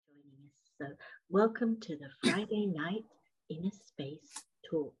So welcome to the Friday night Inner Space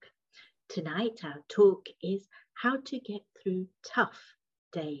talk. Tonight our talk is how to get through tough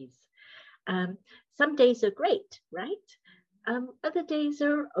days. Some days are great, right? Other days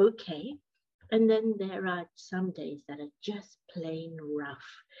are okay. And then there are some days that are just plain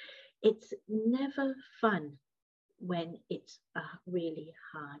rough. It's never fun when it's a really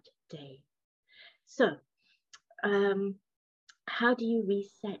hard day. So, how do you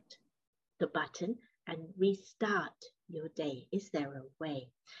reset the button and restart your day? Is there a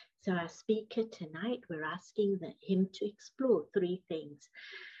way? So our speaker tonight, we're asking him to explore 3 things.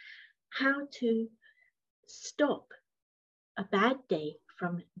 How to stop a bad day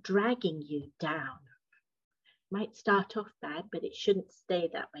from dragging you down. Might start off bad, but it shouldn't stay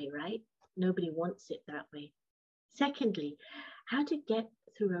that way, right? Nobody wants it that way. Secondly, how to get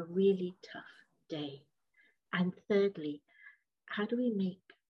through a really tough day. And thirdly, how do we make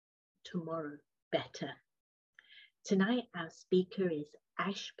tomorrow better? Tonight, our speaker is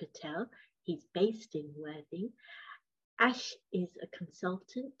Ash Patel. He's based in Worthing. Ash is a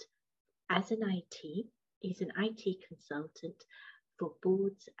consultant as an IT. He's an IT consultant for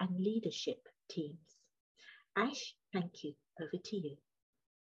boards and leadership teams. Ash, thank you. Over to you.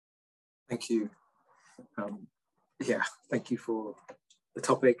 Thank you. Thank you for the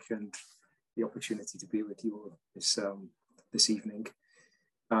topic and the opportunity to be with you all this evening.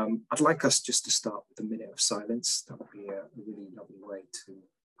 I'd like us just to start with a minute of silence. That would be a really lovely way to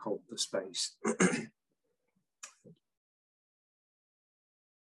hold the space.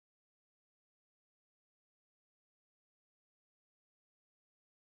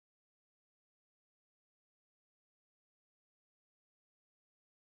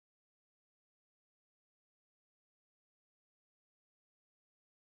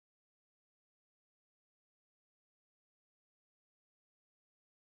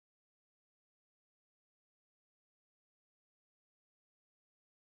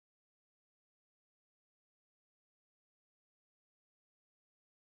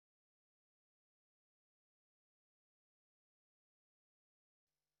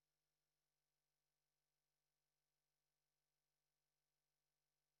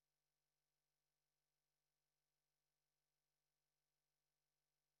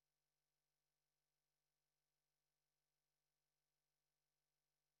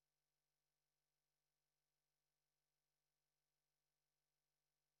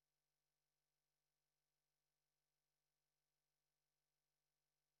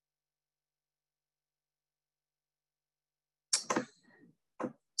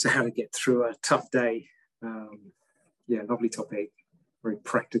 So how to get through a tough day. Lovely topic, very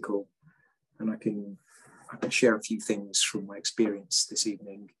practical. And I can share a few things from my experience this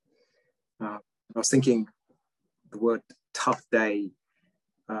evening. I was thinking the word tough day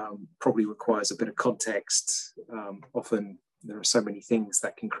probably requires a bit of context. Often there are so many things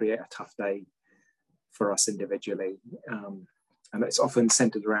that can create a tough day for us individually. And it's often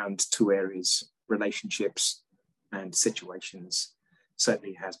centered around 2 areas, relationships and situations.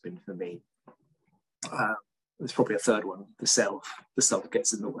 Certainly has been for me. There's probably a third one, the self. The self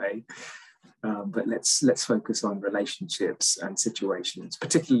gets in the way. But let's focus on relationships and situations,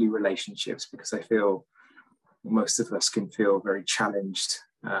 particularly relationships, because I feel most of us can feel very challenged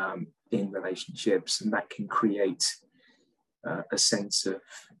in relationships, and that can create a sense of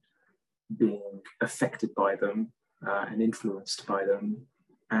being affected by them and influenced by them,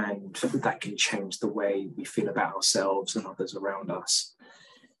 and that can change the way we feel about ourselves and others around us.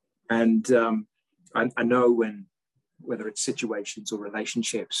 And I know whether it's situations or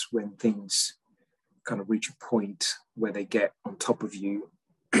relationships, when things kind of reach a point where they get on top of you,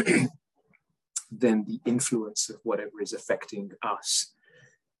 then the influence of whatever is affecting us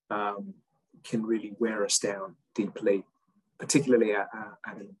can really wear us down deeply, particularly at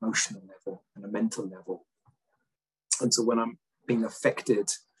an emotional level and a mental level. And so when I'm being affected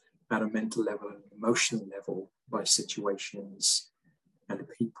at a mental level and emotional level by situations and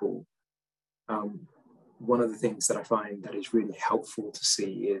people, one of the things that I find that is really helpful to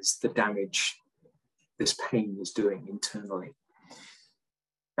see is the damage this pain is doing internally.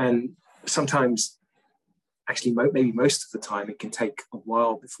 And sometimes, actually maybe most of the time, it can take a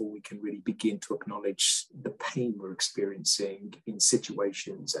while before we can really begin to acknowledge the pain we're experiencing in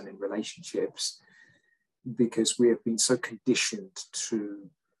situations and in relationships, because we have been so conditioned to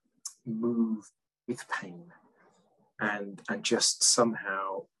move with pain and just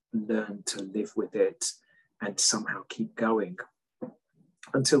somehow learn to live with it and somehow keep going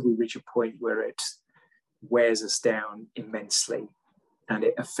until we reach a point where it wears us down immensely and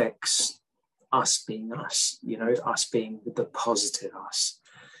it affects us being us, us being the positive us.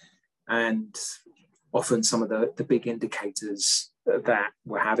 And often some of the big indicators that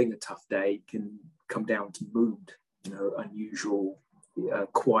we're having a tough day can come down to mood, unusual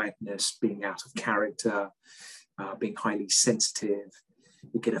quietness, being out of character, being highly sensitive.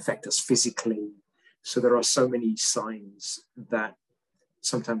 It can affect us physically. So there are so many signs that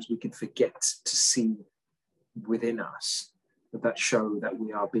sometimes we can forget to see within us that show that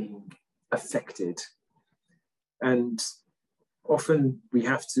we are being affected. And often we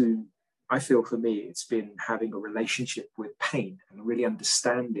have to, I feel for me, it's been having a relationship with pain and really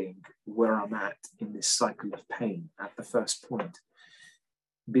understanding where I'm at in this cycle of pain at the first point.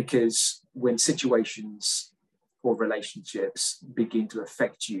 Because when situations or relationships begin to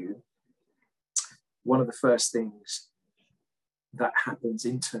affect you, one of the first things that happens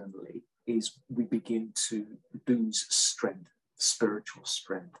internally is we begin to lose strength, spiritual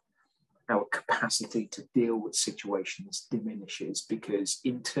strength. Our capacity to deal with situations diminishes because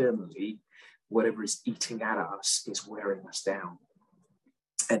internally, whatever is eating at us is wearing us down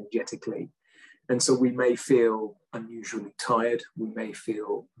energetically. And so we may feel unusually tired, we may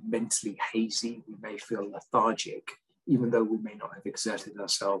feel mentally hazy, we may feel lethargic, even though we may not have exerted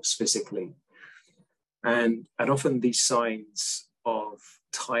ourselves physically. And often these signs of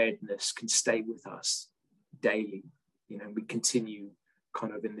tiredness can stay with us daily. We continue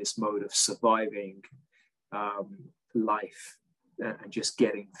kind of in this mode of surviving life and just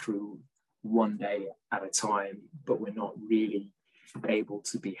getting through one day at a time, but we're not really able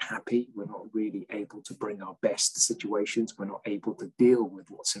to be happy. We're not really able to bring our best to situations. We're not able to deal with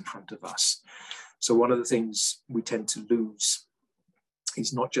what's in front of us. So one of the things we tend to lose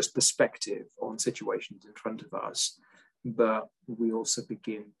is not just perspective on situations in front of us, but we also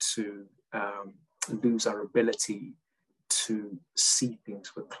begin to lose our ability to see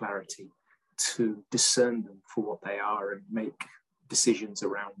things with clarity, to discern them for what they are and make decisions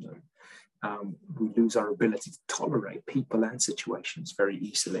around them. We lose our ability to tolerate people and situations very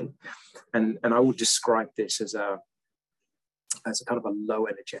easily. And I would describe this as a kind of a low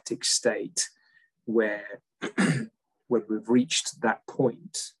energetic state where when we've reached that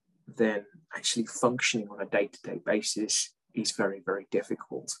point, then actually functioning on a day-to-day basis is very, very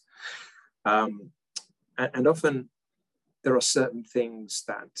difficult. And often there are certain things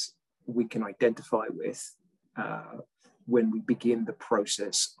that we can identify with when we begin the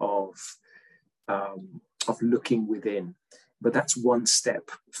process of looking within. But that's one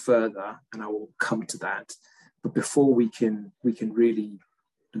step further, and I will come to that. But before we can really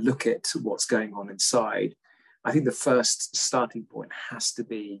look at what's going on inside, I think the first starting point has to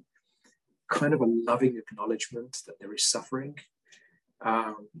be kind of a loving acknowledgement that there is suffering.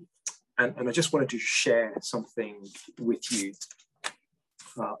 And I just wanted to share something with you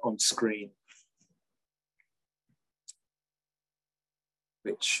on screen,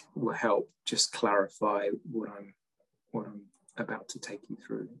 which will help just clarify what I'm about to take you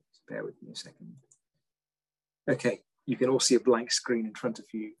through. So bear with me a second. Okay, you can all see a blank screen in front of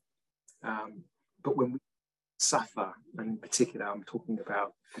you. But when we suffer, and in particular, I'm talking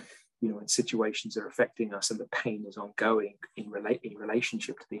about, when situations are affecting us and the pain is ongoing in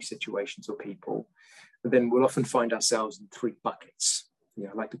relationship to these situations or people, then we'll often find ourselves in three buckets.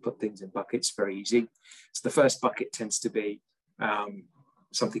 I like to put things in buckets, very easy. So the first bucket tends to be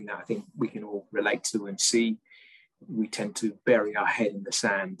something that I think we can all relate to and see. We tend to bury our head in the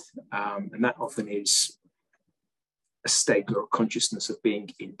sand. And that often is a state or a consciousness of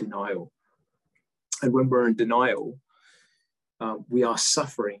being in denial. And when we're in denial, we are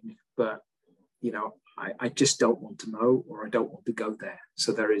suffering, but, I just don't want to know, or I don't want to go there.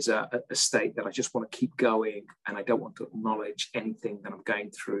 So there is a state that I just want to keep going, and I don't want to acknowledge anything that I'm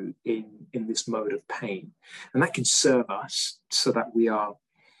going through in this mode of pain. And that can serve us so that we are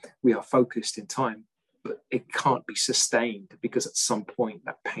focused in time, but it can't be sustained because at some point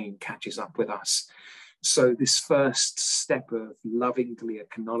that pain catches up with us. So this first step of lovingly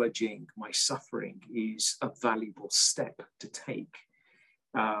acknowledging my suffering is a valuable step to take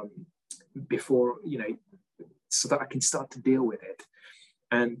before, so that I can start to deal with it.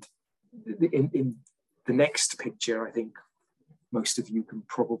 And in the next picture, I think most of you can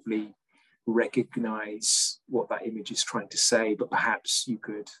probably recognize what that image is trying to say, but perhaps you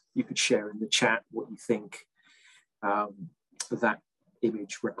could share in the chat what you think that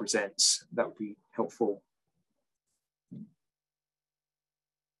image represents. That would be helpful.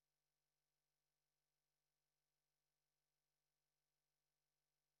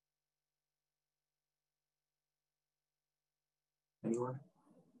 Anyone?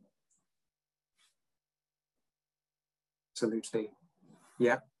 Absolutely.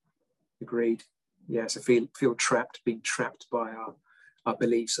 Yeah, agreed. Yeah, so feel trapped, being trapped by our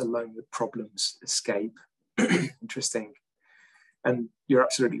beliefs alone with problems escape. Interesting. And you're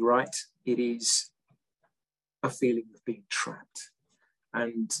absolutely right. It is a feeling of being trapped.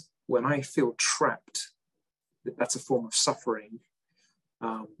 And when I feel trapped, that's a form of suffering.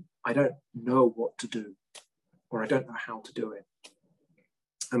 I don't know what to do, or I don't know how to do it.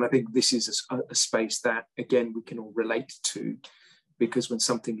 And I think this is a space that, again, we can all relate to, because when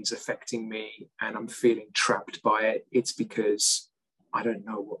something is affecting me and I'm feeling trapped by it, it's because I don't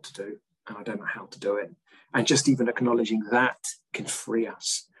know what to do and I don't know how to do it. And just even acknowledging that can free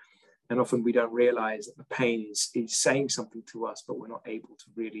us. And often we don't realize that the pain is saying something to us, but we're not able to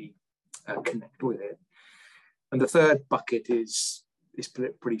really connect with it. And the third bucket is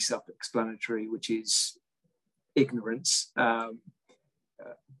pretty self-explanatory, which is ignorance.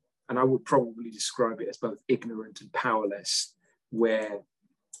 And I would probably describe it as both ignorant and powerless, where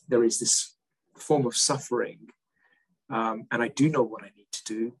there is this form of suffering. And I do know what I need to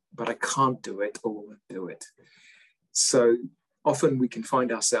do, but I can't do it or won't do it. So often we can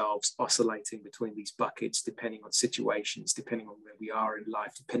find ourselves oscillating between these buckets, depending on situations, depending on where we are in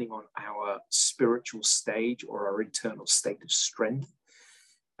life, depending on our spiritual stage or our internal state of strength.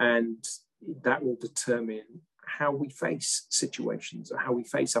 And that will determine how we face situations or how we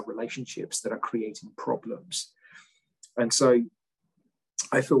face our relationships that are creating problems. And so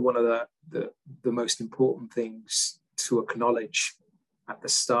I feel one of the most important things to acknowledge at the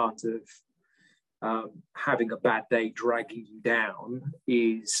start of having a bad day dragging you down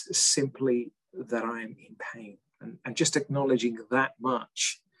is simply that I am in pain. And just acknowledging that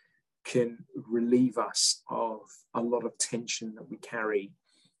much can relieve us of a lot of tension that we carry.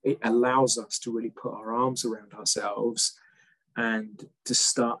 It allows us to really put our arms around ourselves and to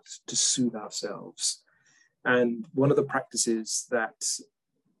start to soothe ourselves. And one of the practices that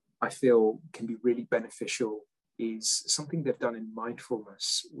I feel can be really beneficial is something they've done in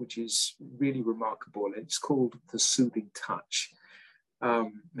mindfulness, which is really remarkable. It's called the soothing touch.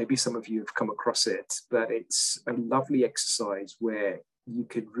 Maybe some of you have come across it, but it's a lovely exercise where you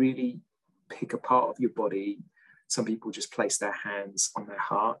can really pick a part of your body. Some people just place their hands on their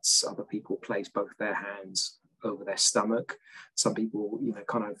hearts. Other people place both their hands over their stomach. Some people,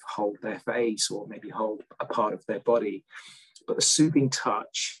 kind of hold their face or maybe hold a part of their body. But the soothing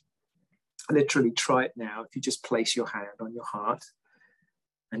touch, literally try it now. If you just place your hand on your heart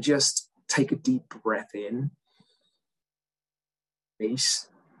and just take a deep breath in, release.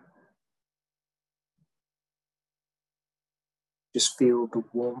 Just feel the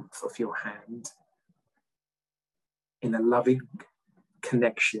warmth of your hand in a loving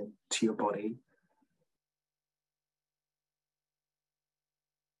connection to your body.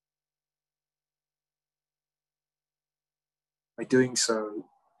 By doing so,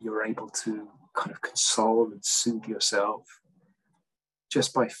 you're able to kind of console and soothe yourself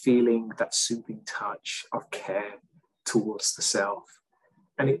just by feeling that soothing touch of care towards the self.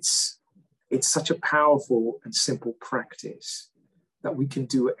 And it's such a powerful and simple practice that we can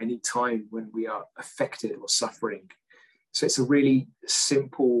do at any time when we are affected or suffering. So it's a really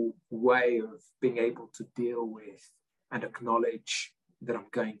simple way of being able to deal with and acknowledge that I'm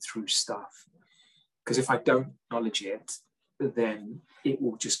going through stuff. Because if I don't acknowledge it, then it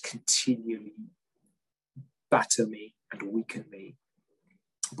will just continually batter me and weaken me.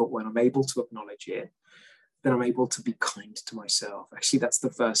 But when I'm able to acknowledge it, then I'm able to be kind to myself. Actually, that's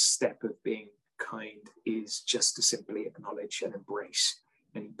the first step of being kind, is just to simply acknowledge and embrace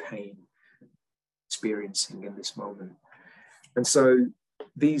any pain experiencing in this moment. And so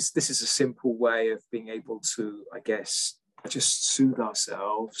this is a simple way of being able to, I guess, just soothe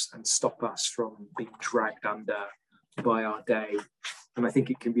ourselves and stop us from being dragged under by our day. And I think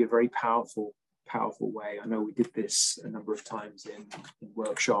it can be a very powerful way. I know we did this a number of times in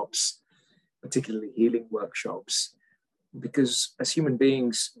workshops, particularly healing workshops, because as human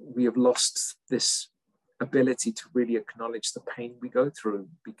beings, we have lost this ability to really acknowledge the pain we go through,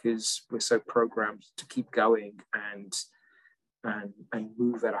 because we're so programmed to keep going and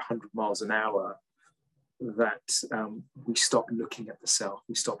move at 100 miles an hour that we stop looking at the self,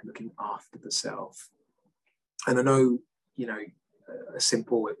 we stop looking after the self. And I know, a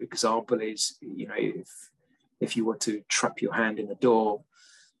simple example is, if you were to trap your hand in a door,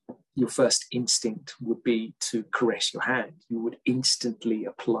 your first instinct would be to caress your hand. You would instantly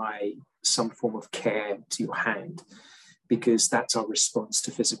apply some form of care to your hand, because that's our response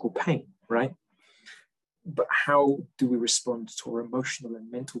to physical pain, right? But how do we respond to our emotional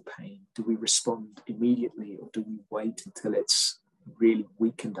and mental pain? Do we respond immediately, or do we wait until it's really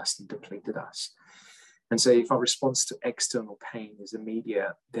weakened us and depleted us? And so if our response to external pain is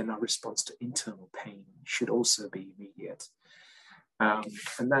immediate, then our response to internal pain should also be immediate.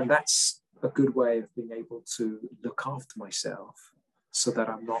 And then that's a good way of being able to look after myself so that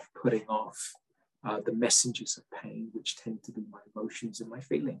I'm not putting off the messengers of pain, which tend to be my emotions and my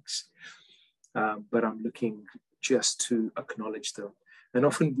feelings. But I'm looking just to acknowledge them. And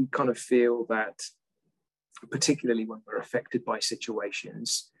often we kind of feel that, particularly when we're affected by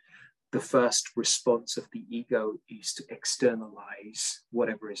situations, the first response of the ego is to externalize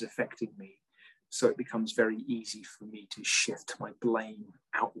whatever is affecting me. So it becomes very easy for me to shift my blame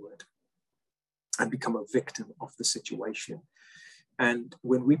outward and become a victim of the situation. And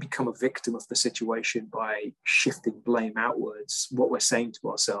when we become a victim of the situation by shifting blame outwards, what we're saying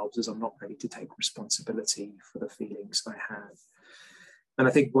to ourselves is, I'm not ready to take responsibility for the feelings I have. And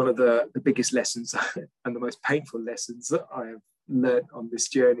I think one of the biggest lessons and the most painful lessons that I have learned on this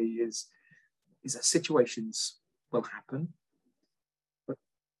journey is that situations will happen, but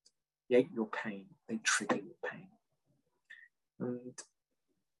they ain't your pain, they trigger your pain. And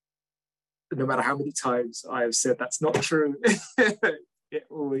no matter how many times I have said that's not true, it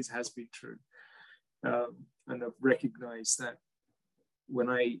always has been true. And I've recognized that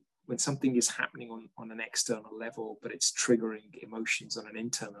when something is happening on an external level, but it's triggering emotions on an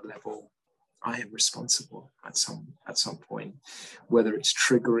internal level, I am responsible at some point, whether it's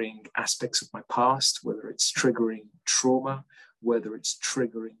triggering aspects of my past, whether it's triggering trauma, whether it's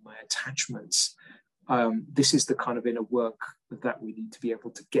triggering my attachments. This is the kind of inner work that we need to be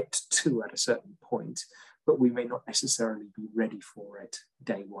able to get to at a certain point, but we may not necessarily be ready for it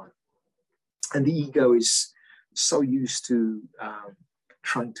day one. And the ego is so used to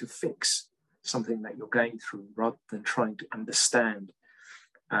trying to fix something that you're going through rather than trying to understand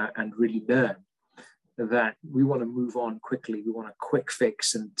and really learn, that we want to move on quickly. We want a quick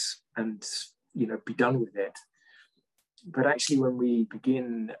fix and be done with it. But actually, when we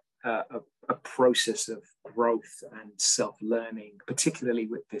begin a process of growth and self-learning, particularly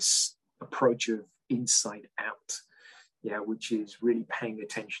with this approach of inside out, which is really paying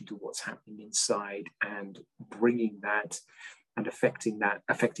attention to what's happening inside and bringing that and affecting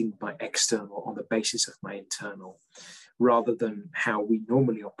my external on the basis of my internal, rather than how we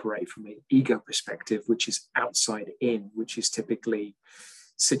normally operate from an ego perspective, which is outside in, which is typically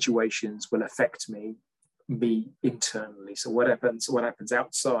situations will affect me internally. So what happens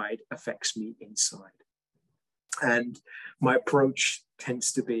outside affects me inside. And my approach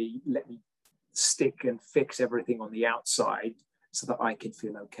tends to be, let me stick and fix everything on the outside so that I can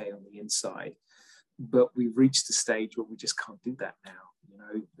feel okay on the inside. But we've reached a stage where we just can't do that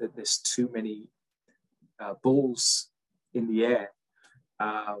now. There's too many balls in the air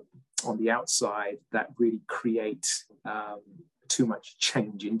on the outside that really create too much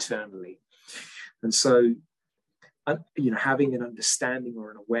change internally. And so, having an understanding or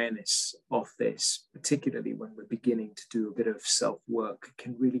an awareness of this, particularly when we're beginning to do a bit of self-work,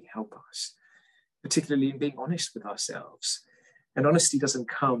 can really help us, particularly in being honest with ourselves. And honesty doesn't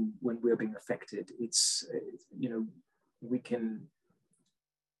come when we're being affected. We can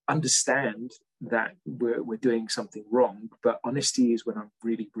understand that we're doing something wrong, but honesty is when I'm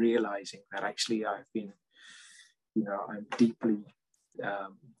really realizing that actually I've been, I'm deeply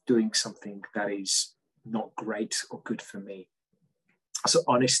doing something that is not great or good for me. So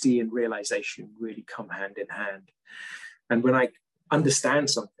honesty and realization really come hand in hand. And when I understand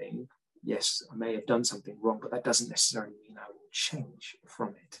something, yes, I may have done something wrong, but that doesn't necessarily mean I will change from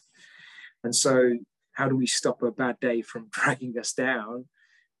it. And so how do we stop a bad day from dragging us down?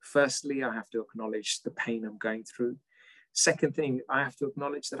 Firstly, I have to acknowledge the pain I'm going through. Second thing, I have to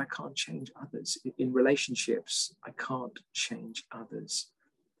acknowledge that I can't change others. In relationships, I can't change others.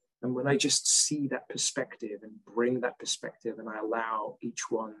 And when I just see that perspective and bring that perspective, and I allow each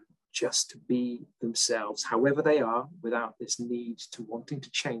one just to be themselves, however they are, without this need to wanting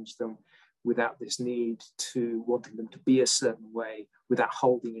to change them, without this need to wanting them to be a certain way, without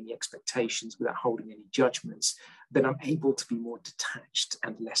holding any expectations, without holding any judgments, then I'm able to be more detached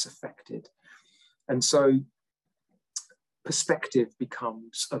and less affected. And so perspective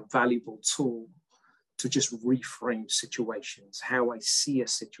becomes a valuable tool to just reframe situations. How I see a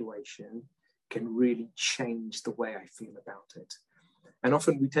situation can really change the way I feel about it. And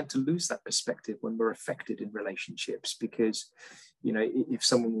often we tend to lose that perspective when we're affected in relationships, because, if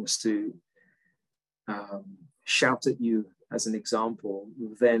someone was to shout at you, as an example,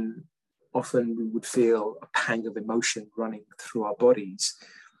 then often we would feel a pang of emotion running through our bodies.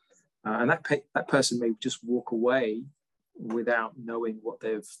 And that person may just walk away without knowing what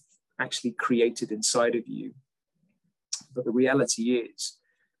they've actually created inside of you. But the reality is,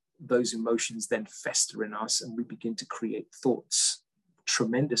 those emotions then fester in us, and we begin to create thoughts,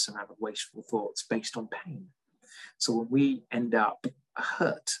 tremendous amount of wasteful thoughts based on pain. So when we end up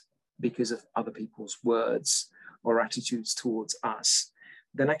hurt because of other people's words or attitudes towards us,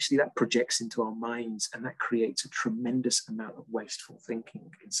 then actually that projects into our minds, and that creates a tremendous amount of wasteful thinking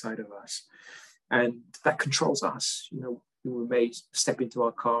inside of us. And that controls us. You know, we may step into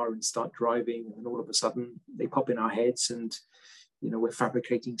our car and start driving, and then all of a sudden they pop in our heads, and, you know, we're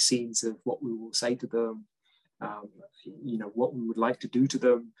fabricating scenes of what we will say to them, you know, what we would like to do to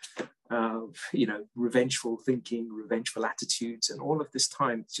them, you know, revengeful thinking, revengeful attitudes. And all of this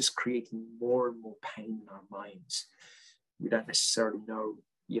time, it's just creating more and more pain in our minds. We don't necessarily know,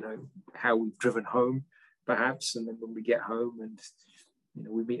 you know, how we've driven home, perhaps. And then when we get home and, you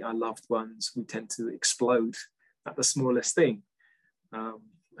know, we meet our loved ones, we tend to explode at the smallest thing. I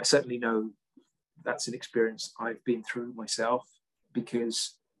certainly know that's an experience I've been through myself,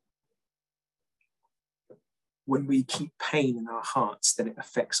 because when we keep pain in our hearts, then it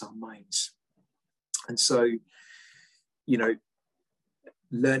affects our minds. And so, you know,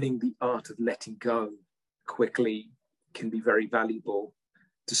 learning the art of letting go quickly can be very valuable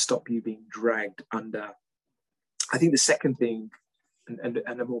to stop you being dragged under. I think the second thing, and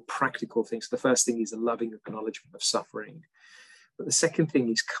a more practical thing, so the first thing is a loving acknowledgement of suffering, but the second thing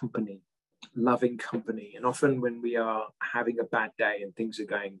is company, loving company. And often when we are having a bad day and things are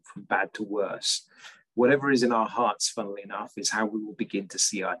going from bad to worse, whatever is in our hearts, funnily enough, is how we will begin to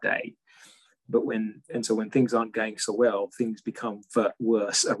see our day. But when things aren't going so well, things become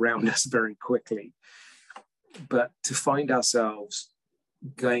worse around us very quickly. But to find ourselves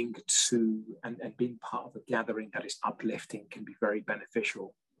going to and being part of a gathering that is uplifting can be very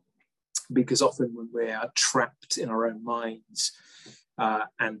beneficial, because often when we are trapped in our own minds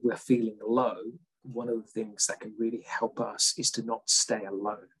and we're feeling low, one of the things that can really help us is to not stay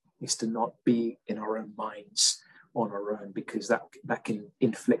alone, is to not be in our own minds on our own, because that can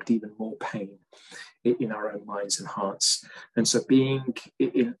inflict even more pain in our own minds and hearts. And so being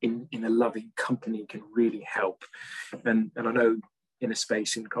in a loving company can really help. And I know in a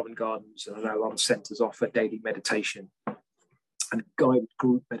space in Covent Gardens, and I know a lot of centres offer daily meditation and guided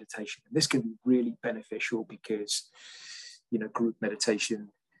group meditation. And this can be really beneficial because, you know, group meditation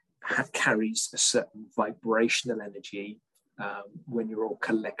carries a certain vibrational energy. When you're all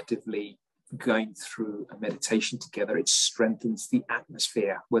collectively going through a meditation together, it strengthens the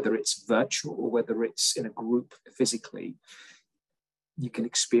atmosphere, whether it's virtual or whether it's in a group physically. You can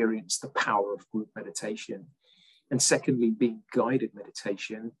experience the power of group meditation. And secondly, being guided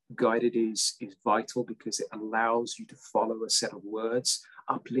meditation. Guided is vital because it allows you to follow a set of words,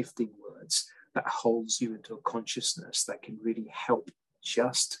 uplifting words, that holds you into a consciousness that can really help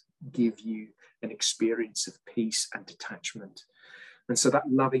just give you an experience of peace and detachment. And so that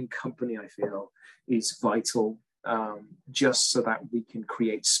loving company, I feel, is vital, just so that we can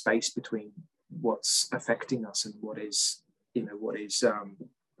create space between what's affecting us and what is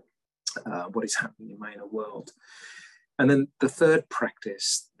happening in my inner world. And then the third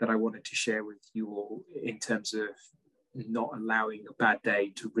practice that I wanted to share with you all in terms of not allowing a bad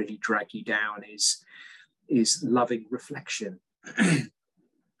day to really drag you down is loving reflection.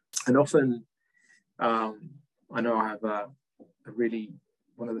 And often, I know I have a really,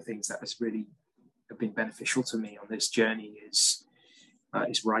 one of the things that has really been beneficial to me on this journey is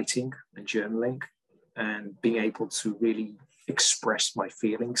writing and journaling, and being able to really express my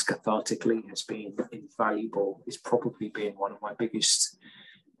feelings cathartically has been invaluable. It's probably been one of my biggest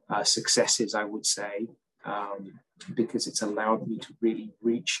successes, I would say, because it's allowed me to really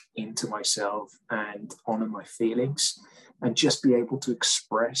reach into myself and honor my feelings and just be able to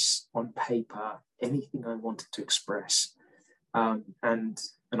express on paper anything I wanted to express. And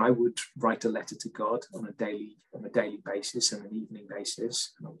I would write a letter to God on a daily basis and an evening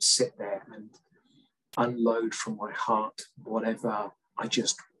basis, and I would sit there and unload from my heart whatever I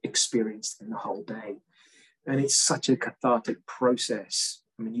just experienced in the whole day. And it's such a cathartic process.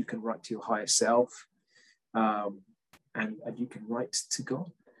 I mean, you can write to your higher self, and you can write to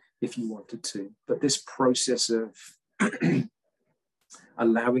God if you wanted to. But this process of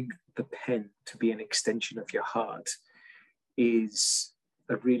allowing the pen to be an extension of your heart is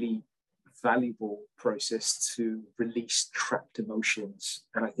a really valuable process to release trapped emotions.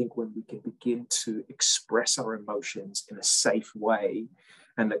 And I think when we can begin to express our emotions in a safe way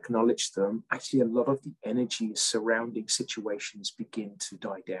and acknowledge them, actually a lot of the energy surrounding situations begin to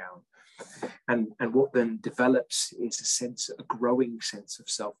die down. And what then develops is a growing sense of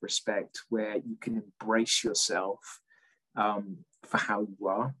self-respect, where you can embrace yourself for how you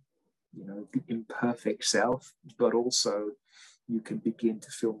are, you know, the imperfect self, but also you can begin to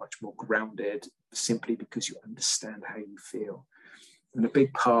feel much more grounded simply because you understand how you feel. And a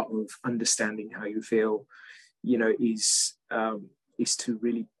big part of understanding how you feel is to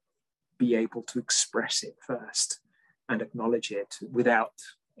really be able to express it first and acknowledge it without,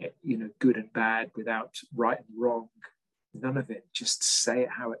 good and bad, without right and wrong, none of it. Just say it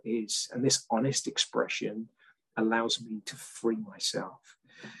how it is. And this honest expression allows me to free myself.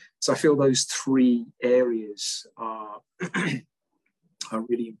 So I feel those three areas are are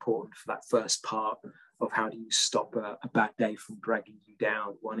really important for that first part of how do you stop a bad day from dragging you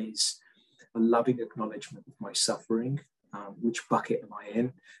down. One is a loving acknowledgement of my suffering. Which bucket am I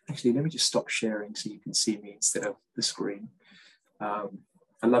in? Actually, let me just stop sharing so you can see me instead of the screen.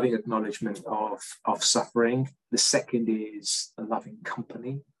 A loving acknowledgement of suffering. The second is a loving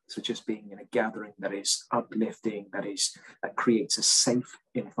company. So just being in a gathering that is uplifting, that creates a safe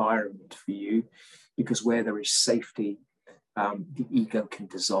environment for you, because where there is safety, the ego can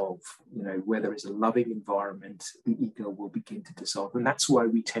dissolve. Where there is a loving environment, the ego will begin to dissolve. And that's why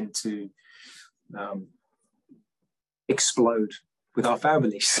we tend to explode with our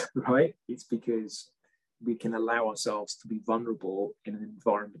families, right? It's because we can allow ourselves to be vulnerable in an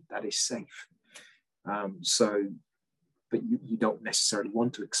environment that is safe. But you don't necessarily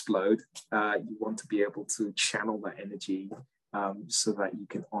want to explode. You want to be able to channel that energy so that you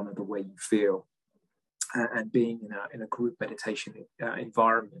can honor the way you feel. And being in a group meditation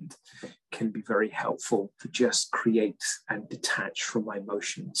environment can be very helpful to just create and detach from my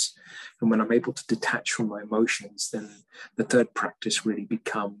emotions. And when I'm able to detach from my emotions, then the third practice really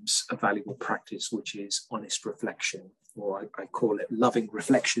becomes a valuable practice, which is honest reflection, or I call it loving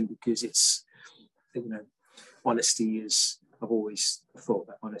reflection, because it's, honesty is, I've always thought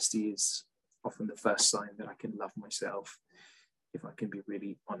that honesty is often the first sign that I can love myself, if I can be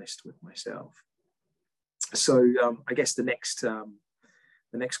really honest with myself. So I guess the next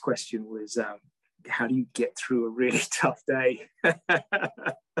question was, how do you get through a really tough day?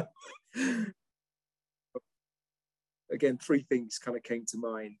 Again, three things kind of came to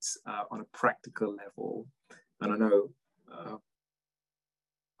mind on a practical level. And I know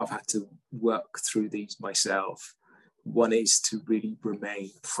I've had to work through these myself. One is to really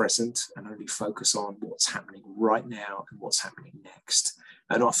remain present and only focus on what's happening right now and what's happening next.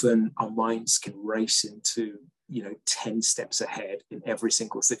 And often our minds can race into, 10 steps ahead in every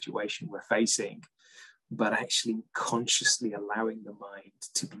single situation we're facing. But actually consciously allowing the mind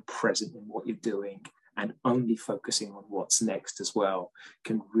to be present in what you're doing and only focusing on what's next as well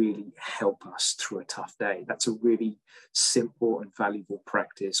can really help us through a tough day. That's a really simple and valuable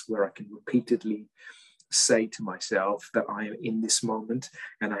practice where I can repeatedly say to myself that I am in this moment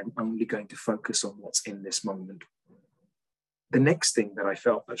and I'm only going to focus on what's in this moment. The next thing that I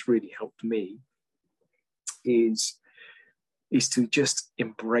felt that's really helped me is to just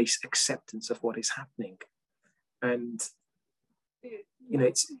embrace acceptance of what is happening. And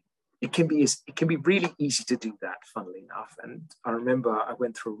it can be really easy to do that, funnily enough. And I remember I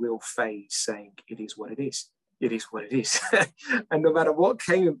went through a real phase saying, it is what it is. It is what it is. And no matter what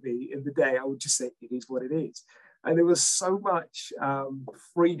came at me in the day, I would just say, it is what it is. And there was so much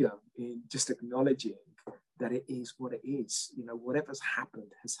freedom in just acknowledging that it is what it is. Whatever's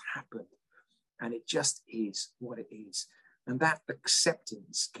happened has happened. And it just is what it is. And that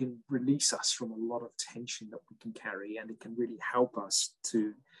acceptance can release us from a lot of tension that we can carry. And it can really help us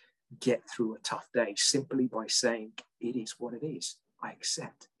to get through a tough day simply by saying, it is what it is. I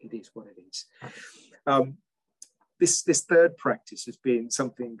accept it is what it is. This third practice has been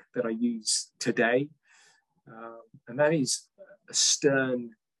something that I use today. And that is a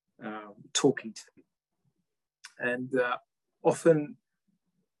stern talking to me. And often,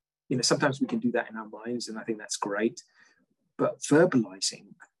 sometimes we can do that in our minds, and I think that's great. But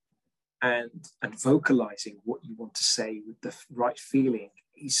verbalizing and vocalizing what you want to say with the right feeling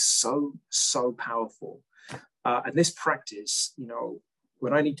is so, so powerful. And this practice,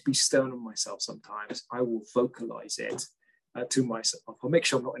 when I need to be stern on myself sometimes, I will vocalize it to myself. I'll make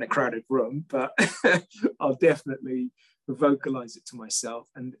sure I'm not in a crowded room, but I'll definitely vocalize it to myself,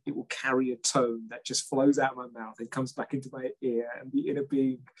 and it will carry a tone that just flows out of my mouth and comes back into my ear, and the inner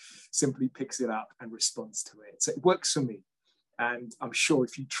being simply picks it up and responds to it. So it works for me. And I'm sure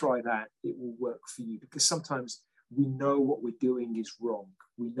if you try that, it will work for you, because sometimes we know what we're doing is wrong.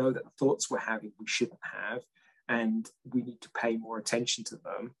 We know that the thoughts we're having we shouldn't have, and we need to pay more attention to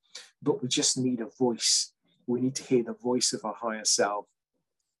them. But we just need a voice. We need to hear the voice of our higher self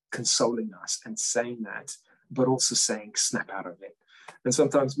consoling us and saying that, but also saying, snap out of it. And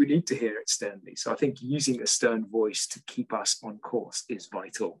sometimes we need to hear it sternly. So I think using a stern voice to keep us on course is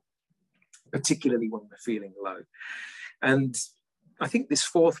vital, particularly when we're feeling low. And I think this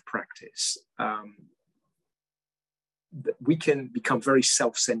fourth practice, we can become very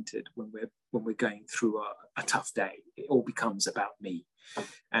self-centered when we're when we're going through a tough day. It all becomes about me.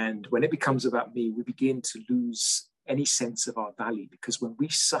 And when it becomes about me, we begin to lose any sense of our value, because when we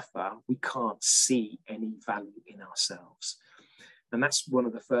suffer, we can't see any value in ourselves. And that's one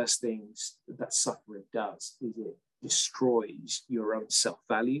of the first things that suffering does, is it destroys your own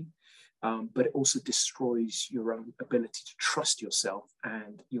self-value, but it also destroys your own ability to trust yourself,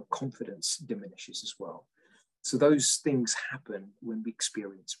 and your confidence diminishes as well. So those things happen when we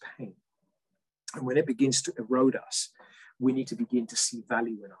experience pain. And when it begins to erode us, we need to begin to see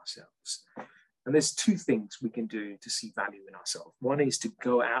value in ourselves. And there's two things we can do to see value in ourselves. One is to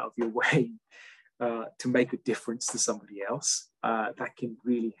go out of your way to make a difference to somebody else. That can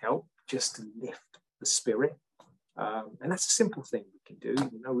really help, just to lift the spirit. And that's a simple thing we can do.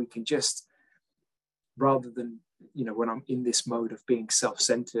 We can just, rather than, when I'm in this mode of being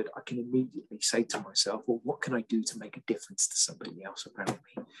self-centered, I can immediately say to myself, well, what can I do to make a difference to somebody else around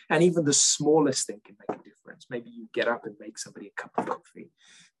me? And even the smallest thing can make a difference. Maybe you get up and make somebody a cup of coffee.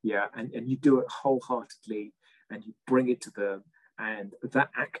 Yeah, and you do it wholeheartedly, and you bring it to them. And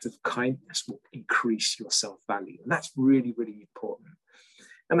that act of kindness will increase your self-value. And that's really, really important.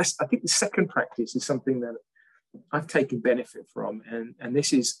 And I think the second practice is something that I've taken benefit from. And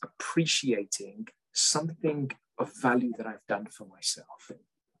this is appreciating something of value that I've done for myself.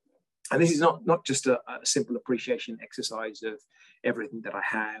 And this is not just a simple appreciation exercise of everything that I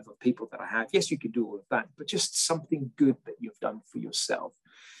have, of people that I have. Yes, you can do all of that, but just something good that you've done for yourself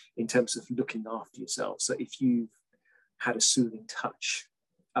in terms of looking after yourself. So if you've had a soothing touch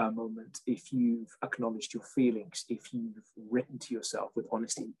moment, if you've acknowledged your feelings, if you've written to yourself with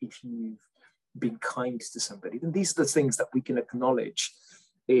honesty, if you've been kind to somebody, then these are the things that we can acknowledge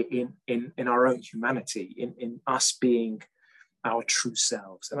in our own humanity, in us being our true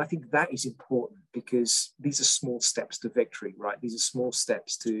selves. And I think that is important, because these are small steps to victory, right? These are small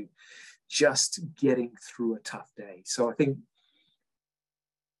steps to just getting through a tough day. So I think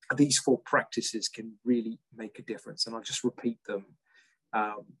these 4 practices can really make a difference, and I'll just repeat them.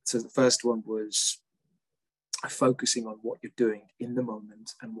 So the first one was focusing on what you're doing in the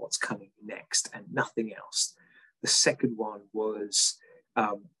moment and what's coming next, and nothing else. The second one was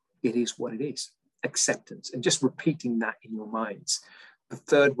it is what it is, acceptance, and just repeating that in your minds. The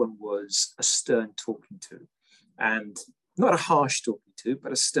third one was a stern talking to, and not a harsh talking to,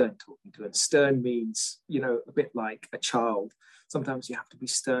 but a stern talking to. And stern means, a bit like a child. Sometimes you have to be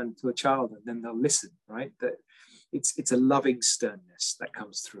stern to a child, and then they'll listen, right? That it's a loving sternness that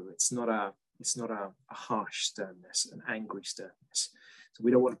comes through. It's not a harsh sternness, an angry sternness. So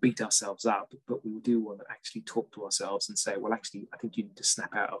we don't want to beat ourselves up, but we do want to actually talk to ourselves and say, well, actually, I think you need to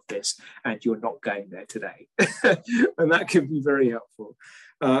snap out of this, and you're not going there today. And that can be very helpful.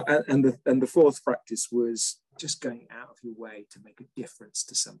 And the fourth practice was just going out of your way to make a difference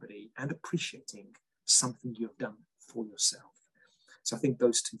to somebody and appreciating something you've done for yourself. So I think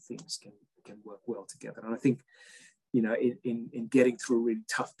those two things can work well together. And I think, in getting through a really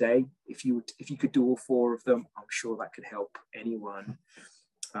tough day, if you could do all 4 of them, I'm sure that could help anyone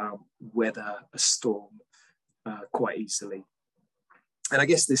weather a storm quite easily. And I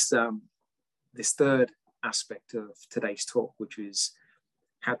guess this third aspect of today's talk, which is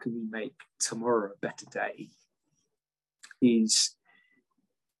how can we make tomorrow a better day, is,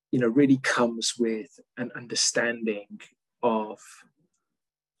 really comes with an understanding of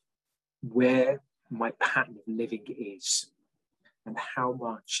where my pattern of living is, and how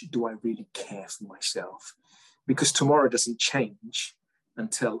much do I really care for myself. Because tomorrow doesn't change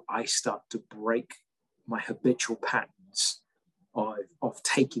until I start to break my habitual patterns of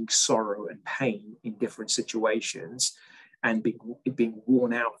taking sorrow and pain in different situations, and being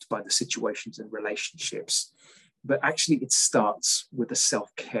worn out by the situations and relationships. But actually it starts with a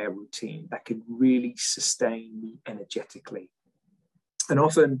self-care routine that can really sustain me energetically. And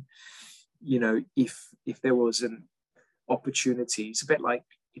often, if there was an opportunity, it's a bit like,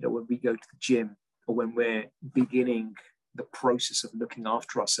 when we go to the gym, or when we're beginning the process of looking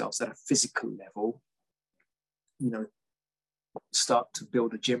after ourselves at a physical level, start to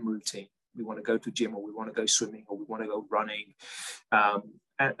build a gym routine. We want to go to the gym, or we want to go swimming, or we want to go running.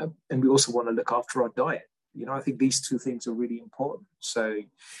 And we also want to look after our diet. I think these 2 things are really important. So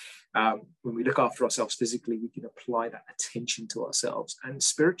when we look after ourselves physically, we can apply that attention to ourselves. And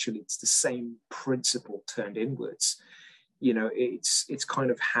spiritually, it's the same principle turned inwards. It's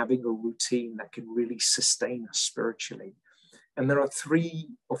kind of having a routine that can really sustain us spiritually. And there are 3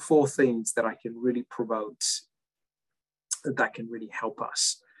 or 4 things that I can really promote that can really help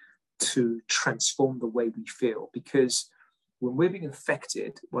us to transform the way we feel. Because when we're being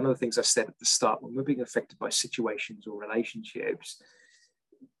affected, one of the things I said at the start, when we're being affected by situations or relationships,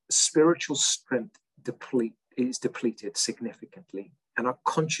 spiritual strength is depleted significantly, and our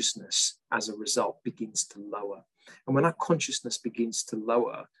consciousness as a result begins to lower. And when our consciousness begins to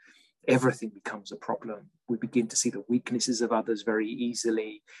lower, everything becomes a problem. We begin to see the weaknesses of others very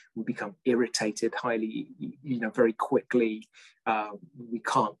easily. We become irritated very quickly. We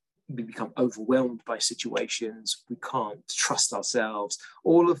become overwhelmed by situations. We can't trust ourselves.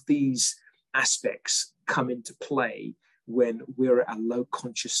 All of these aspects come into play when we're at a low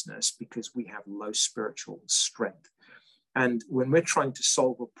consciousness because we have low spiritual strength. And when we're trying to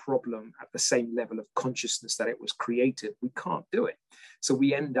solve a problem at the same level of consciousness that it was created, we can't do it. So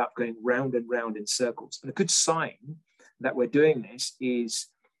we end up going round and round in circles. And a good sign that we're doing this is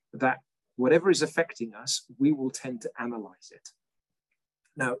that whatever is affecting us, we will tend to analyze it.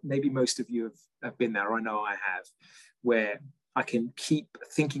 Now, maybe most of you have been there, I know I have, where I can keep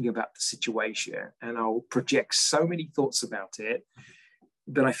thinking about the situation and I'll project so many thoughts about it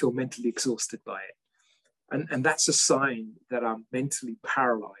that I feel mentally exhausted by it. And that's a sign that I'm mentally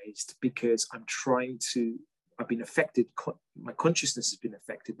paralyzed because I've been affected, my consciousness has been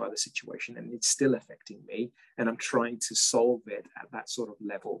affected by the situation and it's still affecting me, and I'm trying to solve it at that sort of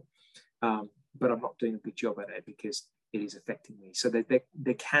level. But I'm not doing a good job at it because it is affecting me. So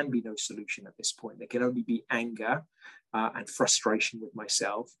there can be no solution at this point. There can only be anger and frustration with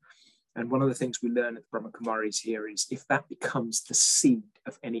myself. And one of the things we learn at the Brahma Kumaris here is if that becomes the seed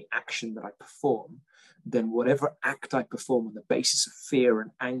of any action that I perform, then whatever act I perform on the basis of fear and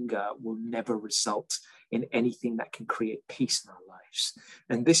anger will never result in anything that can create peace in our lives.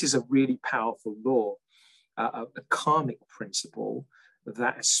 And this is a really powerful law, a karmic principle,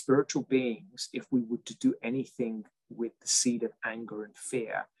 that as spiritual beings, if we were to do anything with the seed of anger and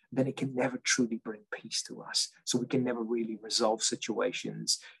fear, then it can never truly bring peace to us. So we can never really resolve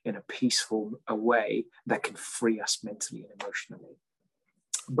situations in a peaceful way that can free us mentally and emotionally.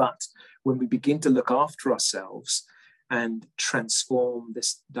 But when we begin to look after ourselves and transform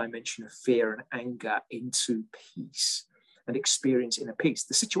this dimension of fear and anger into peace and experience inner peace,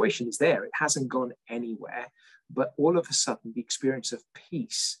 the situation is there. It hasn't gone anywhere. But all of a sudden, the experience of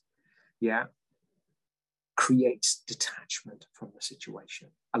peace, creates detachment from the situation,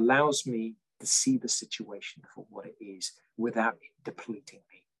 allows me to see the situation for what it is without it depleting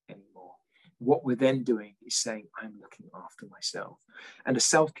me anymore. What we're then doing is saying, I'm looking after myself. And a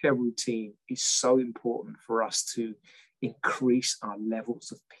self-care routine is so important for us to increase our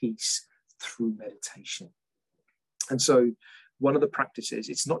levels of peace through meditation. And so one of the practices,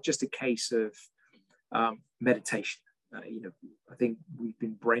 it's not just a case of meditation. I think we've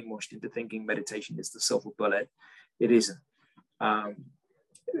been brainwashed into thinking meditation is the silver bullet. It isn't.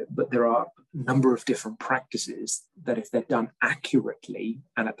 But there are a number of different practices that if they're done accurately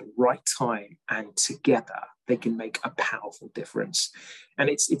and at the right time and together, they can make a powerful difference. And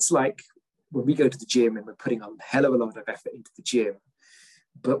it's like when we go to the gym and we're putting a hell of a lot of effort into the gym,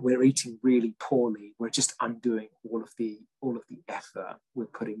 but we're eating really poorly, we're just undoing all of the effort we're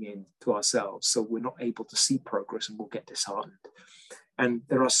putting into ourselves. So we're not able to see progress and we'll get disheartened. And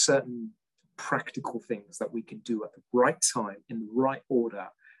there are certain practical things that we can do at the right time in the right order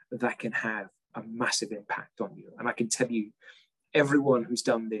that can have a massive impact on you. And I can tell you, everyone who's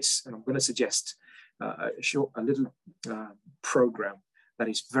done this, and I'm going to suggest a little program that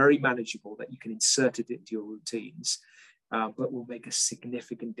is very manageable, that you can insert it into your routines, but will make a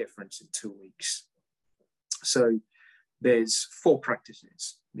significant difference in 2 weeks. So there's 4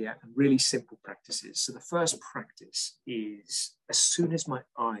 practices, really simple practices. So the first practice is, as soon as my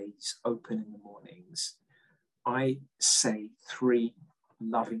eyes open in the mornings, I say 3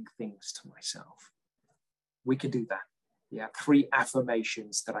 loving things to myself. We can do that. 3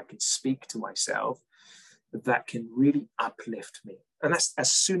 affirmations that I can speak to myself that can really uplift me. And that's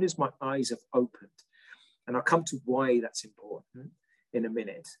as soon as my eyes have opened. And I'll come to why that's important in a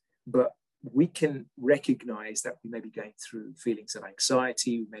minute. But we can recognize that we may be going through feelings of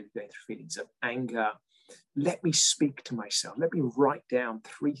anxiety, we may be going through feelings of anger. Let me speak to myself. Let me write down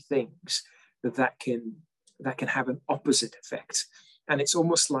 3 things that can have an opposite effect. And it's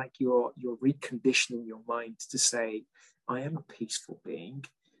almost like you're reconditioning your mind to say, I am a peaceful being.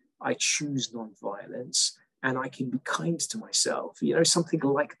 I choose non-violence. And I can be kind to myself, something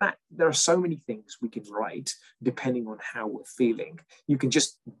like that. There are so many things we can write depending on how we're feeling. You can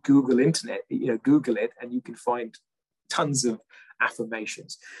just Google it, and you can find tons of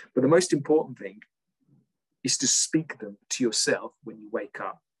affirmations. But the most important thing is to speak them to yourself when you wake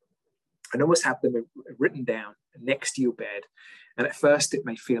up. And always have them written down next to your bed. And at first it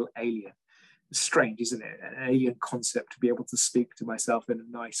may feel alien. It's strange, isn't it? An alien concept to be able to speak to myself in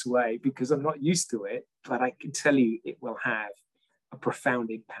a nice way because I'm not used to it, but I can tell you it will have a profound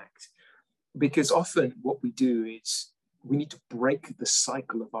impact. Because often what we do is we need to break the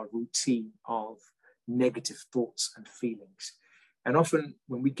cycle of our routine of negative thoughts and feelings. And often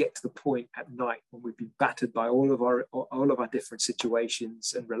when we get to the point at night when we've been battered by all of our different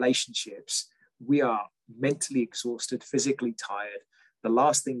situations and relationships, we are mentally exhausted, physically tired. The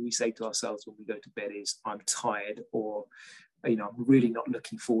last thing we say to ourselves when we go to bed is, I'm tired, or, I'm really not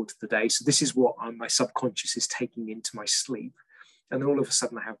looking forward to the day. So this is what my subconscious is taking into my sleep. And then all of a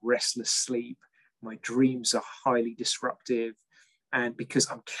sudden I have restless sleep. My dreams are highly disruptive. And because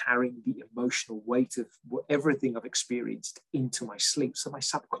I'm carrying the emotional weight of everything I've experienced into my sleep, so my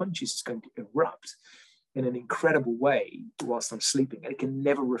subconscious is going to erupt in an incredible way whilst I'm sleeping, and it can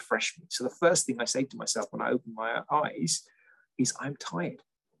never refresh me. So the first thing I say to myself when I open my eyes is, I'm tired.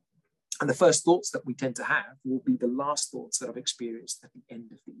 And the first thoughts that we tend to have will be the last thoughts that I've experienced at the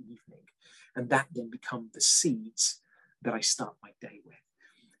end of the evening. And that then become the seeds that I start my day with.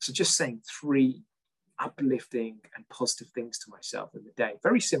 So just saying 3 uplifting and positive things to myself in the day.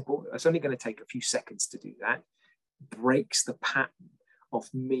 Very simple. It's only going to take a few seconds to do that. Breaks the pattern of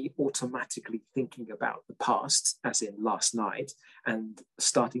me automatically thinking about the past, as in last night, and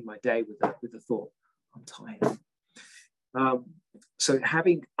starting my day with a thought, I'm tired. So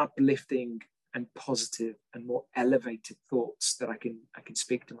having uplifting and positive and more elevated thoughts that I can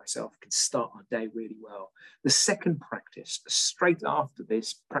speak to myself can start our day really well. The second practice, straight after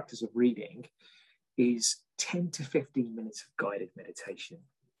this practice of reading, is 10 to 15 minutes of guided meditation.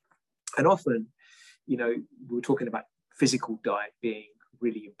 And often, we were talking about physical diet being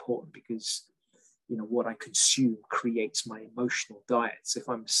really important because, what I consume creates my emotional diet. So if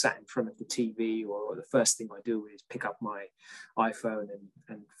I'm sat in front of the TV, or the first thing I do is pick up my iPhone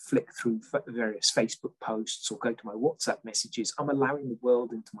and flick through various Facebook posts or go to my WhatsApp messages, I'm allowing the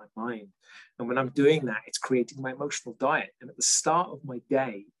world into my mind. And when I'm doing that, it's creating my emotional diet. And at the start of my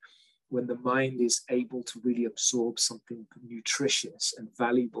day, when the mind is able to really absorb something nutritious and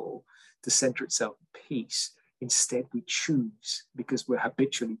valuable to center itself in peace, instead we choose, because we're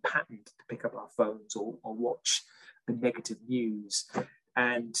habitually patterned to pick up our phones or watch the negative news,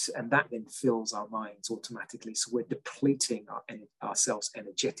 and that then fills our minds automatically. So we're depleting ourselves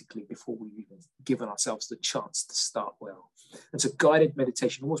energetically before we've even given ourselves the chance to start well. And so guided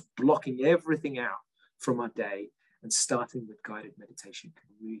meditation, almost blocking everything out from our day and starting with guided meditation, can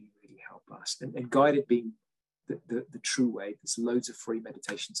really, really help us. And guided being the true way. There's loads of free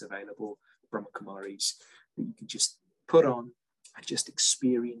meditations available, Brahma Kumaris, that you can just put on and just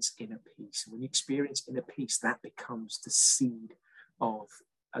experience inner peace. And when you experience inner peace, that becomes the seed of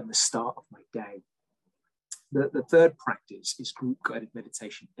and the start of my day. The third practice is group guided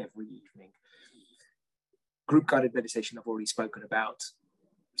meditation every evening. Group guided meditation I've already spoken about.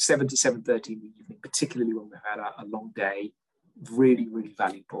 7 to 7:30 in the evening, particularly when we've had a long day, really, really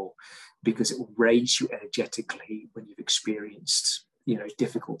valuable, because it will raise you energetically when you've experienced,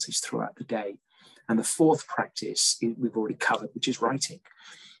 difficulties throughout the day. And the fourth practice we've already covered, which is writing.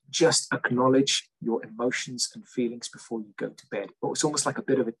 Just acknowledge your emotions and feelings before you go to bed. It's almost like a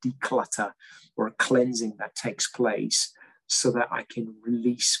bit of a declutter or a cleansing that takes place so that I can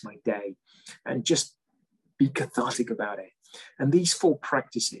release my day and just be cathartic about it. And these 4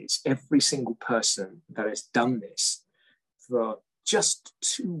 practices, every single person that has done this for just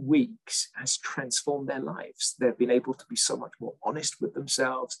 2 weeks has transformed their lives. They've been able to be so much more honest with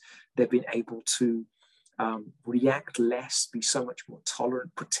themselves. They've been able to react less, be so much more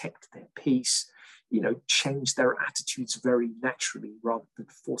tolerant, protect their peace, change their attitudes very naturally rather than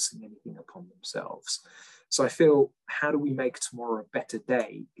forcing anything upon themselves. So I feel, how do we make tomorrow a better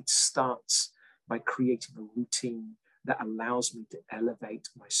day? It starts by creating a routine that allows me to elevate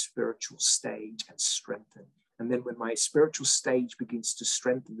my spiritual stage and strengthen. And then when my spiritual stage begins to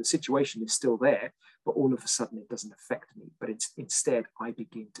strengthen, the situation is still there, but all of a sudden it doesn't affect me. But instead, I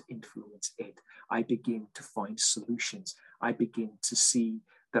begin to influence it. I begin to find solutions. I begin to see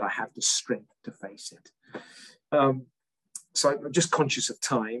that I have the strength to face it. So I'm just conscious of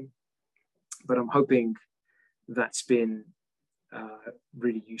time, but I'm hoping that's been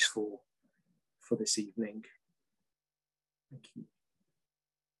really useful for this evening. Thank you.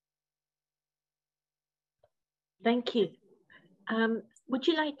 Thank you. Would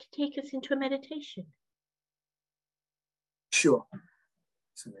you like to take us into a meditation? Sure.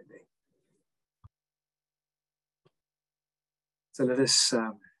 Absolutely. So let us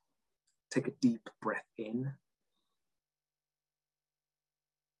take a deep breath in.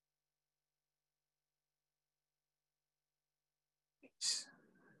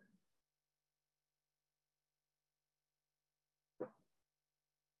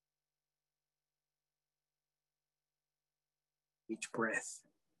 each breath.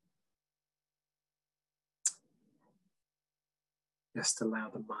 Just allow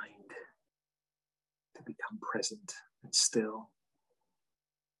the mind to become present and still.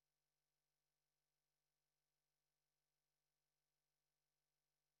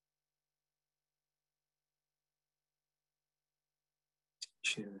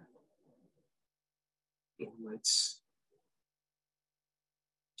 Chin inwards,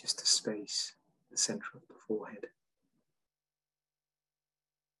 just a space, the center of the forehead.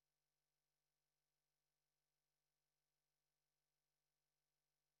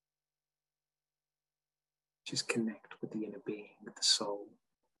 Just connect with the inner being, the soul,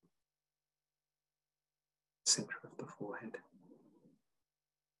 center of the forehead.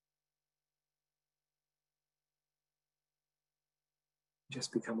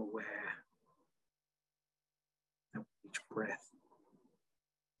 Just become aware of each breath.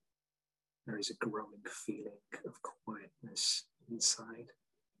 There is a growing feeling of quietness inside,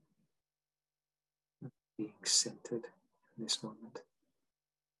 being centered in this moment.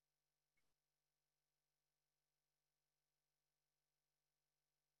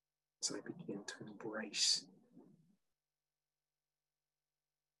 As I begin to embrace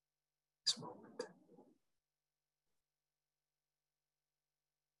this moment,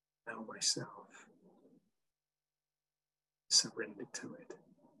 allow myself surrender to it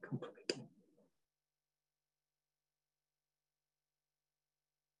completely,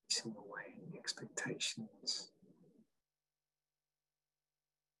 releasing away any expectations,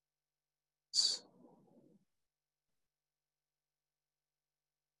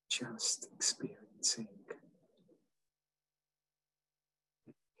 just experiencing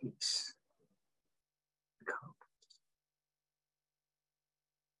peace, calm.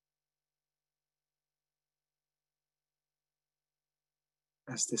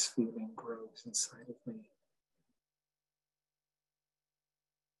 As this feeling grows inside of me,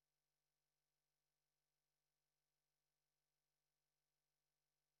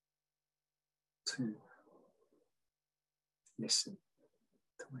 to listen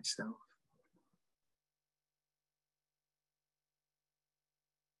to myself.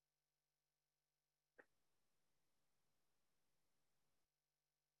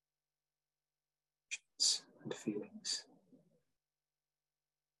 And feelings.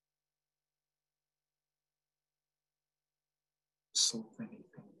 Solve anything.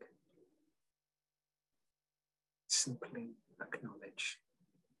 Simply acknowledge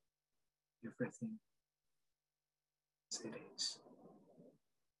everything as it is.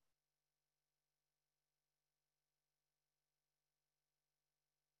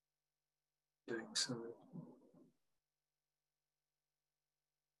 Doing so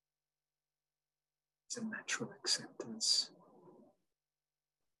is a natural acceptance.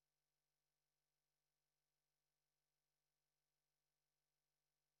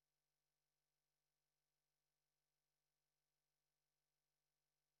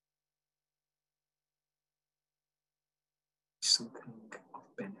 Something of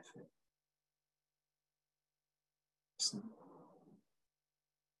benefit.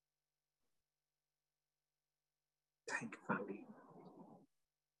 Take value.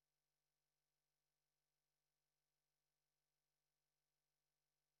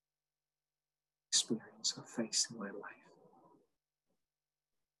 Experience I face in my life.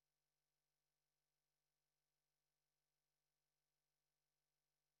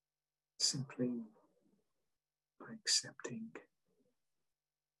 Simply by accepting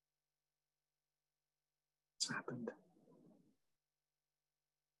what's happened.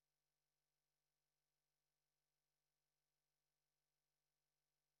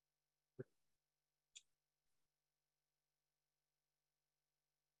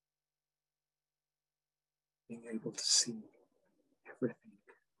 Being able to see everything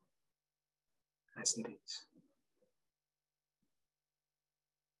as it is.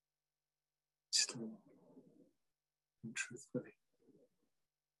 Slowly and truthfully.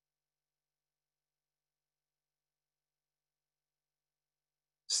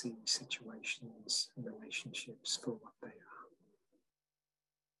 See situations and relationships for what they are.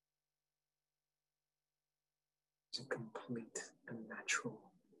 It's a complete and natural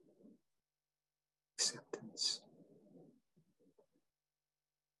acceptance.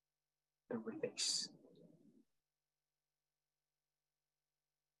 The release.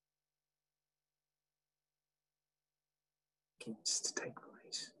 Begins to take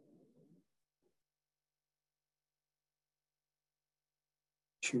place.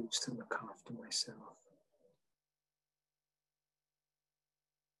 Choose to look after myself.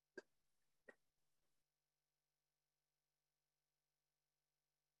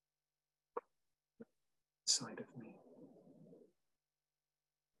 Inside of me.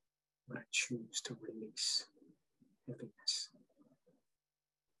 choose to release heaviness.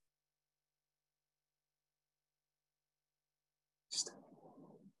 Just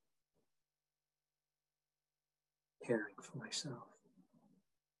caring for myself.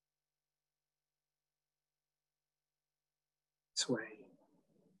 This way,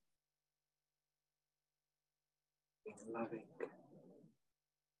 being loving,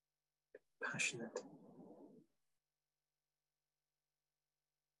 passionate.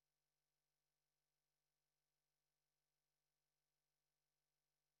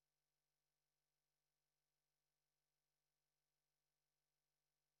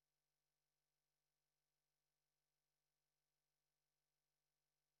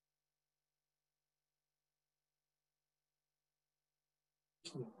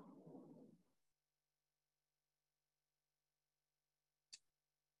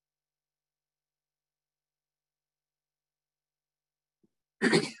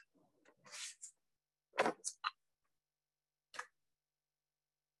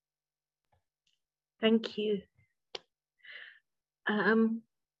 Thank you.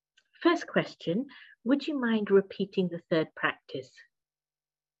 First question, would you mind repeating the third practice?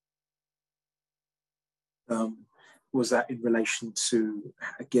 Was that in relation to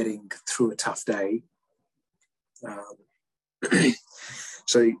getting through a tough day?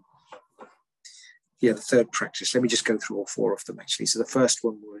 So, yeah, the third practice, let me just go through all four of them actually. So the first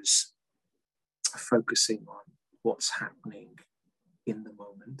one was focusing on what's happening in the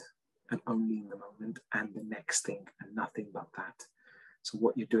moment and only in the moment and the next thing and nothing but that. So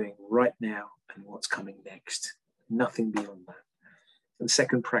what you're doing right now and what's coming next, nothing beyond that. And the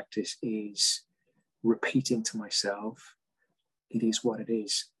second practice is repeating to myself, it is what it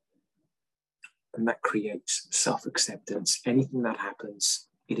is. And that creates self-acceptance. Anything that happens,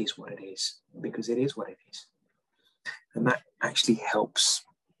 it is what it is, because it is what it is. And that actually helps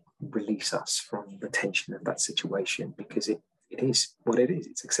release us from the tension of that situation, because it is what it is,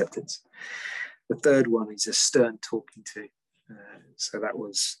 it's acceptance. The third one is a stern talking to. So that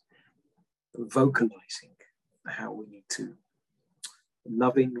was vocalizing how we need to,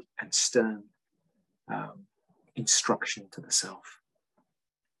 loving and stern instruction to the self.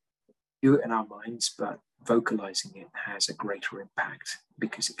 Do it in our minds, but vocalizing it has a greater impact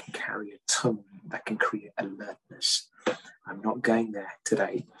because it can carry a tone that can create alertness. I'm not going there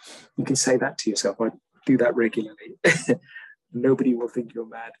today. You can say that to yourself. I do that regularly. Nobody will think you're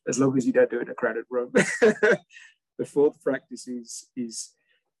mad as long as you don't do it in a crowded room. The fourth practice is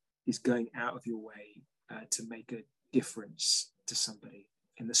going out of your way to make a difference to somebody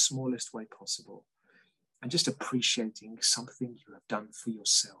in the smallest way possible, and just appreciating something you have done for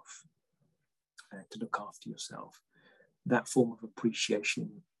yourself to look after yourself. That form of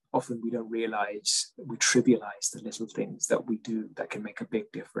appreciation, often we don't realize, we trivialize the little things that we do that can make a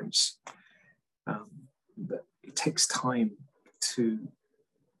big difference. But it takes time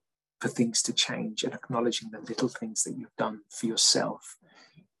for things to change, and acknowledging the little things that you've done for yourself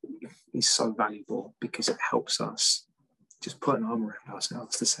is so valuable, because it helps us just put an arm around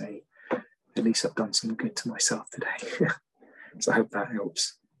ourselves to say, at least I've done some good to myself today. So I hope that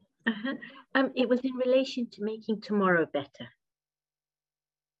helps. It was in relation to making tomorrow better.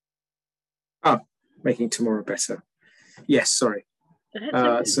 Making tomorrow better. Yes, sorry.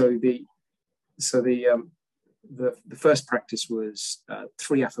 The first practice was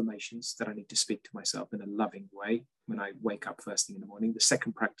 3 affirmations that I need to speak to myself in a loving way when I wake up first thing in the morning. The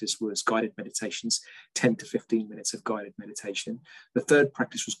second practice was guided meditations, 10 to 15 minutes of guided meditation. The third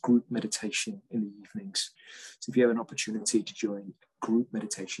practice was group meditation in the evenings. So if you have an opportunity to join group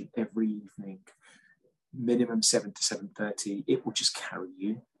meditation every evening, minimum 7 to 7:30, it will just carry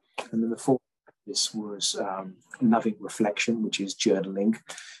you. And then the fourth practice was loving reflection, which is journaling,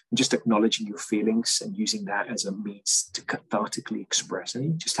 and just acknowledging your feelings and using that as a means to cathartically express. And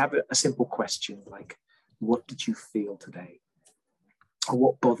you just have a simple question like, what did you feel today? Or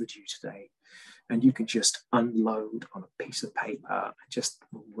what bothered you today? And you can just unload on a piece of paper, just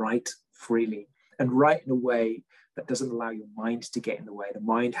write freely, and write in a way that doesn't allow your mind to get in the way. The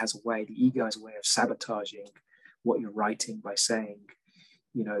mind has a way, the ego has a way of sabotaging what you're writing by saying,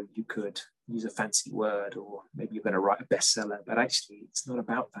 you know, you could use a fancy word, or maybe you're going to write a bestseller, but actually it's not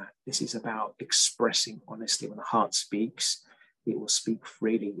about that. This is about expressing honestly. When the heart speaks, it will speak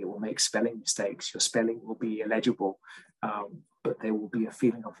freely. It will make spelling mistakes. Your spelling will be illegible, but there will be a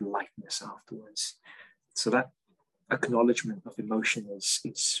feeling of lightness afterwards. So that acknowledgement of emotion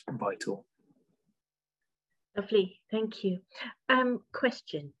is vital. Lovely, thank you.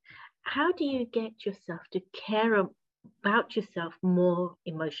 Question, how do you get yourself to care about yourself more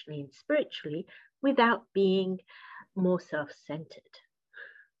emotionally and spiritually without being more self-centered?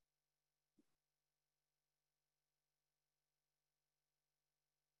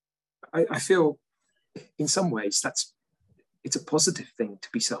 I feel in some ways it's a positive thing to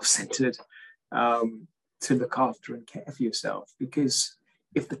be self-centered, to look after and care for yourself, because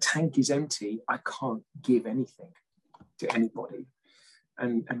if the tank is empty, I can't give anything to anybody.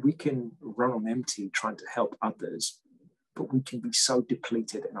 And we can run on empty trying to help others, but we can be so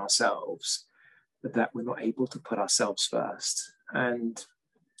depleted in ourselves that we're not able to put ourselves first. And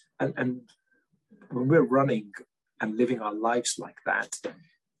when we're running and living our lives like that,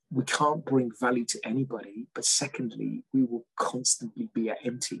 we can't bring value to anybody. But secondly, we will constantly be at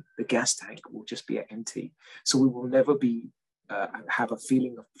empty. The gas tank will just be at empty. So we will never be have a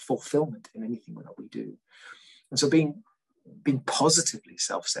feeling of fulfillment in anything that we do. And so being positively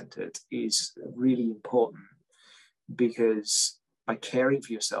self-centered is really important, because by caring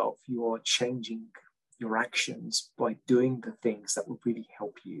for yourself, you are changing your actions by doing the things that will really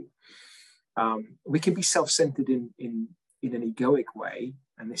help you. We can be self-centered in an egoic way,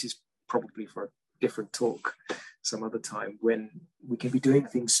 and this is probably for a different talk some other time, when we can be doing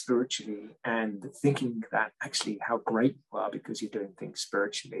things spiritually and thinking that actually how great you are because you're doing things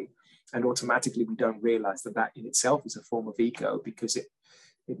spiritually, and automatically we don't realize that in itself is a form of ego, because it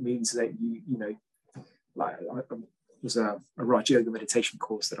means that you know, like it was a Raja Yoga meditation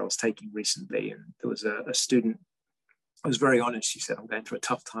course that I was taking recently, and there was a student. I was very honest. She said, I'm going through a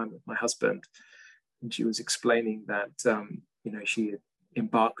tough time with my husband. And she was explaining that, you know, she had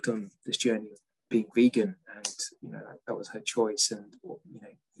embarked on this journey of being vegan, and, you know, that was her choice. And, you know,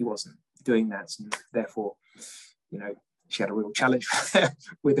 he wasn't doing that. And therefore, you know, she had a real challenge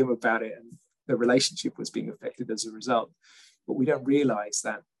with him about it. And the relationship was being affected as a result. But we don't realize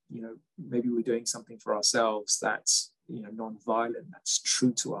that, you know, maybe we're doing something for ourselves that's, you know, non-violent, that's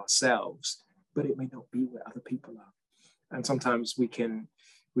true to ourselves, but it may not be where other people are. And sometimes we can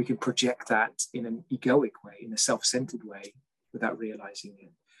project that in an egoic way, in a self-centered way, without realizing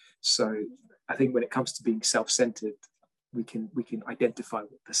it. So I think when it comes to being self-centered, we can identify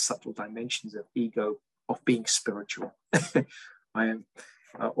with the subtle dimensions of ego, of being spiritual.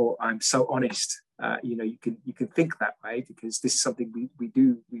 I'm so honest. You know, you can think that way, because this is something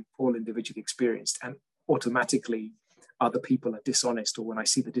we've all individually experienced, and automatically other people are dishonest, or when I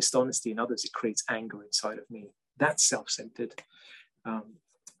see the dishonesty in others, it creates anger inside of me. That's self-centered.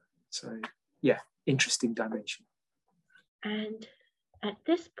 So yeah, interesting dimension. And at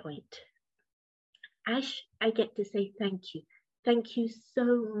this point, Ash, I get to say thank you. Thank you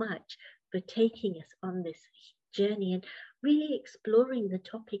so much for taking us on this journey and really exploring the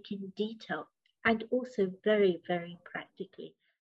topic in detail, and also very, very practically.